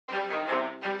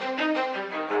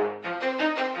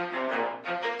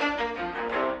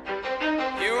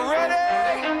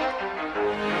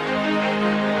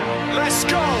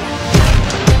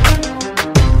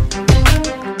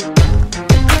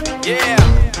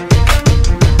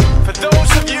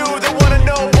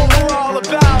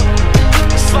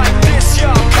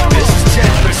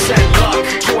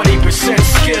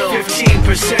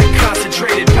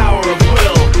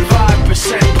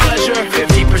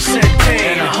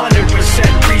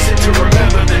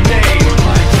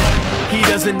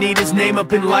need his name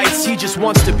up in lights. He just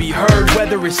wants to be heard,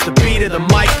 whether it's the beat or the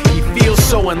mic. He feels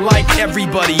so unlike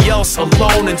everybody else,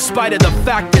 alone, in spite of the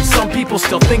fact that some people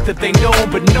still think that they know.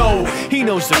 But no, he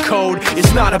knows the code.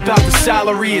 It's not about the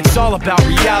salary, it's all about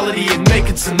reality and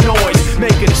making some noise,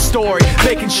 making a story,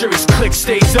 making sure his click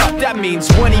stays up. That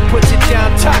means when he puts it down,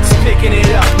 Tox picking it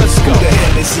up. Let's go. Who the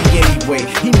hell is he anyway?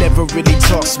 He never really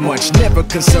talks much, never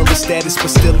concerned with status, but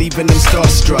still even him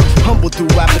starstruck. Humble through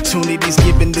opportunities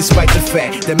given despite the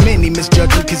fact that many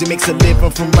misjudge him cause he makes a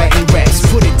living from writing raps.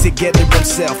 Put it together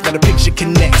himself, now the picture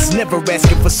connects. Never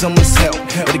asking for someone's help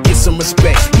or to get some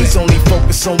respect. He's only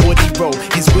focused on what he wrote.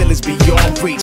 His will is beyond reach.